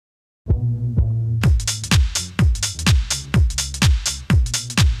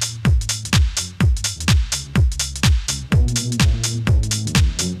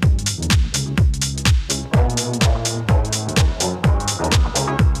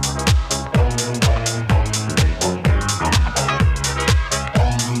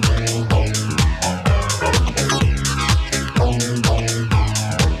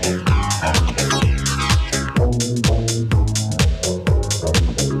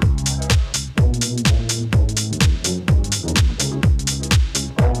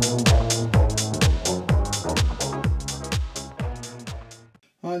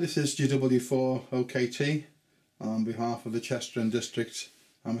This is GW4 OKT on behalf of the Chester and District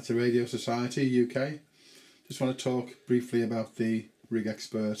Amateur Radio Society UK. Just want to talk briefly about the Rig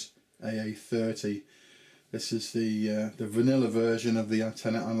Expert AA30. This is the vanilla version of the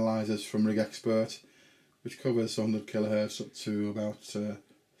antenna analyzers from Rig Expert, which covers 100 kHz up to about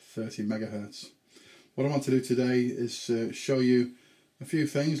 30 MHz. What I want to do today is show you a few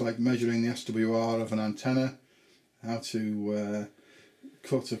things like measuring the SWR of an antenna, how to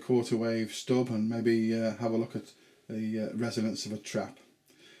cut a quarter wave stub, and maybe have a look at the resonance of a trap.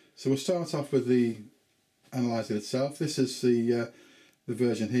 So we'll start off with the analyzer itself. This is the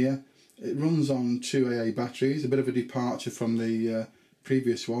version here. It runs on 2 AA batteries, a bit of a departure from the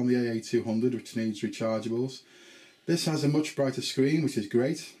previous one, the AA200, which needs rechargeables. This has a much brighter screen, which is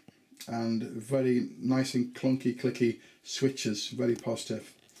great, and very nice and clunky, clicky switches, very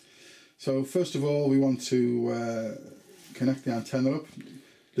positive. So first of all, we want to connect the antenna up.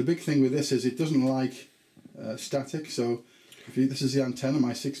 The big thing with this is it doesn't like static, so this is the antenna,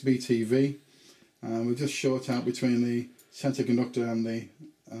 my 6B TV, and we'll just short out between the centre conductor and the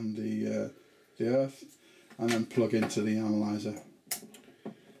earth, and then plug into the analyzer.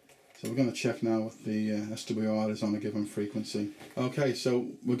 So we're going to check now what the SWR is on a given frequency. Okay, so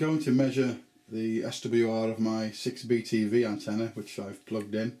we're going to measure the SWR of my 6B TV antenna, which I've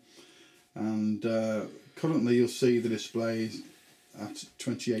plugged in, and currently you'll see the display is at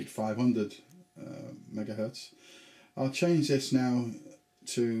 28,500 megahertz. I'll change this now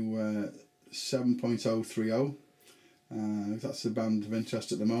to 7.030. That's the band of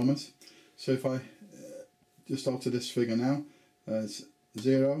interest at the moment. So if I just alter this figure now, it's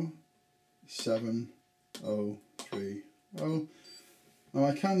 07030. Now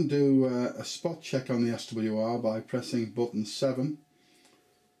I can do a spot check on the SWR by pressing button 7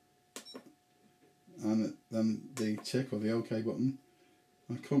 and then the tick or the OK button,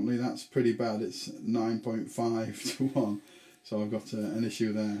 and currently that's pretty bad. It's 9.5 to 1, so I've got an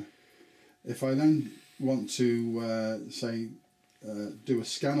issue there. If I then want to do a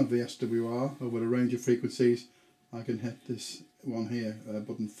scan of the SWR over a range of frequencies, I can hit this one here,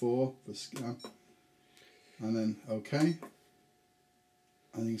 button 4 for scan, and then OK,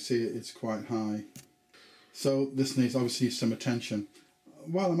 and you can see it's quite high. So this needs obviously some attention.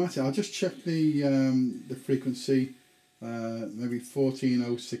 While I'm at it, I'll just check the frequency, maybe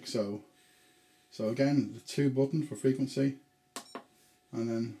 14060. So again, the 2 button for frequency, and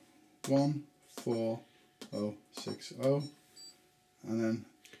then 14060, and then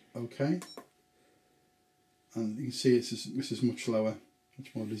OK. And you can see this is much lower,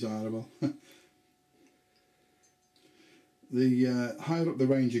 much more desirable. The higher up the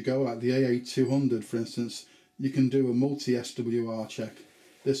range you go, like the AA200 for instance, you can do a multi-SWR check.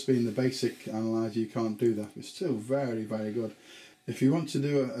 This being the basic analyzer, you can't do that. It's still very, very good. If you want to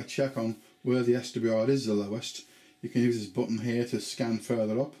do a check on where the SWR is the lowest, you can use this button here to scan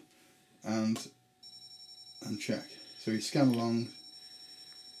further up and check. So you scan along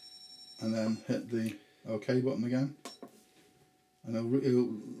and then hit the OK button again, and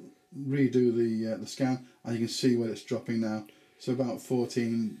it'll redo the scan, and you can see where it's dropping now. So about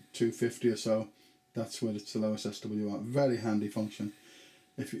 14250 or so, that's where it's the lowest SWR. Very handy function.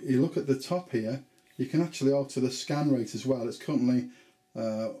 If you look at the top here, you can actually alter the scan rate as well. It's currently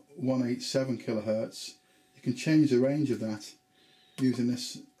 187 kHz. You can change the range of that using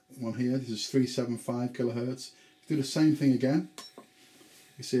this one here. This is 375 kHz. Do the same thing again.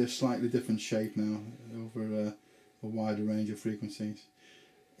 You see a slightly different shape now over a wider range of frequencies.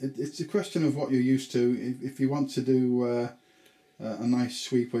 It's a question of what you're used to. If you want to do a nice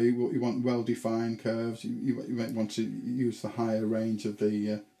sweep where you want well-defined curves, you might want to use the higher range of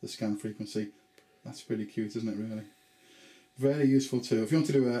the scan frequency. That's pretty cute, isn't it, really? Very useful too. If you want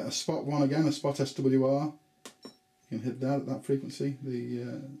to do a spot one again, a spot SWR, you can hit that at that frequency,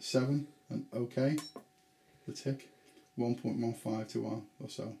 the 7, and OK, the tick, 1.15 to 1 or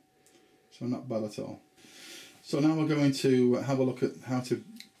so. So not bad at all. So now we're going to have a look at how to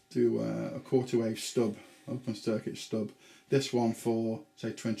do a quarter wave stub, open circuit stub. This one for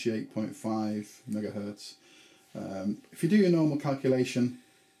say 28.5 megahertz. If you do your normal calculation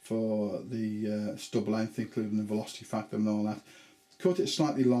for the stub length, including the velocity factor and all that, cut it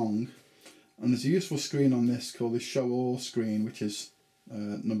slightly long, and there's a useful screen on this called the show all screen, which is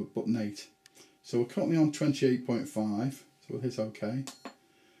button 8. So we're currently on 28.5, so we'll hit OK,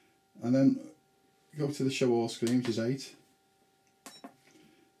 and then go to the show all screen, which is 8,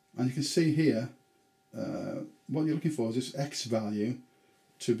 and you can see here what you're looking for is this X value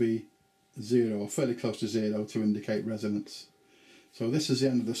to be 0, or fairly close to 0, to indicate resonance. So this is the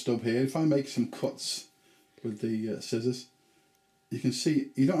end of the stub here. If I make some cuts with the scissors, you can see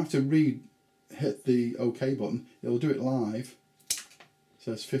you don't have to hit the OK button, it'll do it live.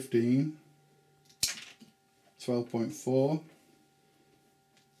 So it's 15, 12.4,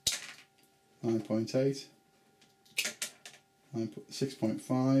 9.8,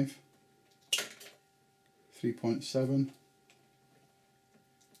 6.5, 3.7,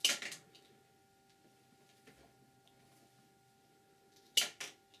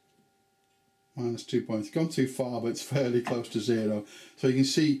 minus 2 points. It's gone too far, but it's fairly close to 0. So you can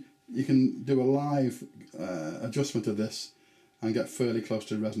see you can do a live adjustment of this and get fairly close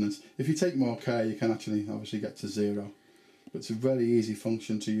to resonance. If you take more care, you can actually obviously get to 0. But it's a very easy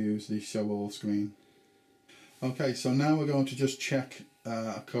function to use, the show all screen. Okay, so now we're going to just check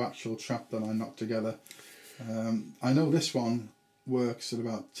a coaxial trap that I knocked together. I know this one works at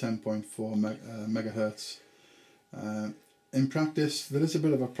about 10.4 megahertz. In practice, there is a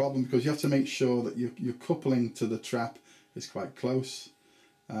bit of a problem because you have to make sure that your coupling to the trap is quite close.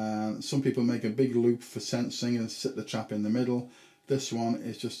 Some people make a big loop for sensing and sit the trap in the middle. This one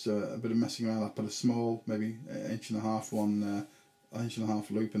is just a bit of messing around. I put a small, maybe an inch and a half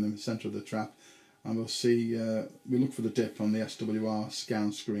loop in the centre of the trap, and we'll see. We look for the dip on the SWR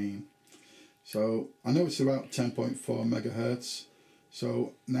scan screen. So I know it's about 10.4 megahertz.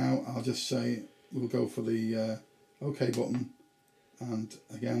 So now I'll just say we'll go for the OK button, and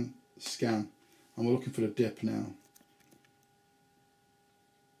again scan, and we're looking for the dip now.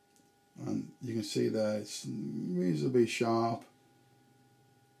 And you can see there it's reasonably sharp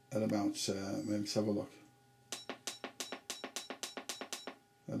at about, maybe let's have a look,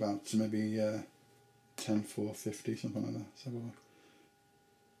 about maybe 10,450, something like that. Let's have a look.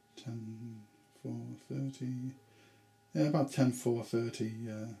 10,430, yeah, about 10,430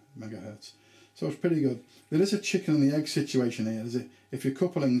 megahertz. So it's pretty good. There is a chicken and the egg situation here. If your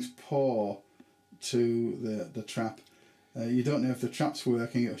coupling's poor to the trap, you don't know if the trap's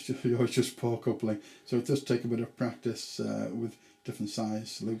working, or it's just poor coupling. So it does take a bit of practice with different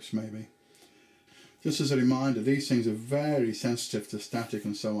size loops maybe. Just as a reminder, these things are very sensitive to static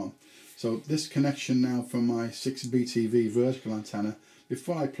and so on. So this connection now from my 6BTV vertical antenna,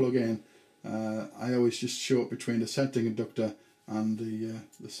 before I plug in, I always just short between the sensing conductor and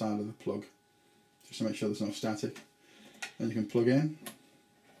the side of the plug, just to make sure there's no static. Then you can plug in,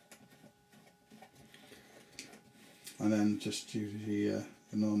 and then just use the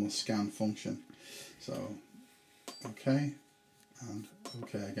normal scan function. So OK, and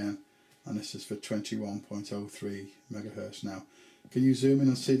OK again, and this is for 21.03 megahertz now. Can you zoom in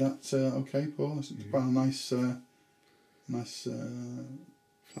and see that? OK, Paul? It's quite a nice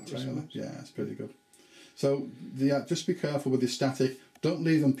trailer. Yeah, it's pretty good. So just be careful with the static. Don't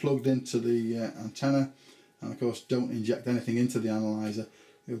leave them plugged into the antenna, and of course don't inject anything into the analyzer.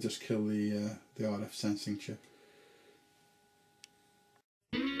 It'll just kill the RF sensing chip.